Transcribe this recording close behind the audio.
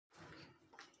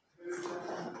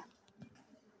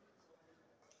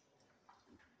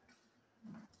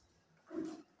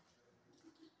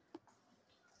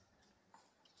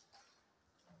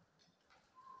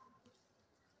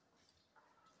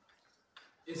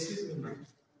Excuse me, ma'am.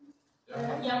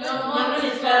 Your money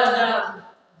fell down.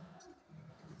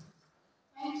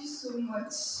 Thank you so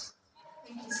much.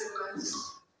 Thank you so much.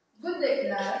 Good day,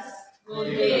 class. Good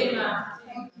day, ma'am.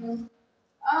 Thank you.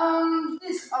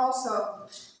 This is awesome.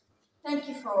 Thank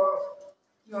you for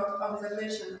your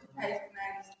observation. That is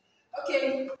nice.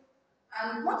 Okay.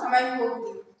 And what am I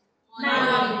holding?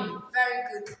 Money. Very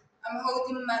good. I'm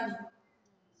holding money.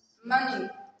 Money.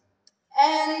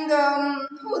 And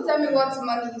who will tell me what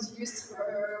money is used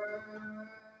for?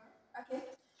 Okay.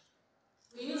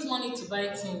 We use money to buy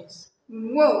things.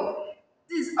 Whoa.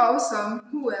 This is awesome.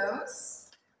 Who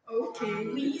else? Okay.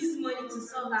 We use money to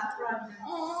solve our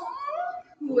problems.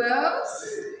 Who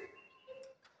else?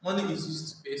 Money is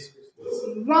used to pay school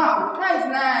fees. Wow, that is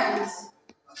nice.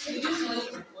 We use money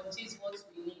to purchase what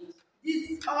we need. This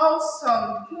is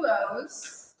awesome. Who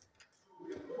else?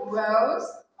 Who else?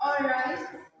 Alright.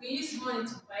 We use money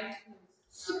to buy food.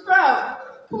 Superb.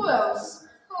 Who else?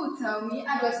 Who will tell me?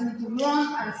 I just need one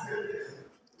answer.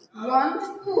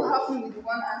 One? Who will help me with the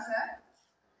one answer?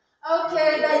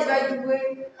 Okay, that is by the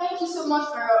way. Thank you so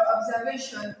much for your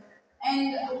observation.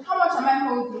 And how much am I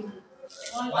holding?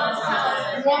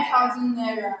 1,000. 1,000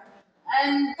 naira.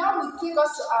 And that will take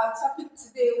us to our topic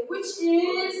today, which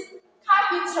is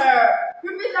capital.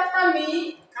 Repeat after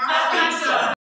me. Capital.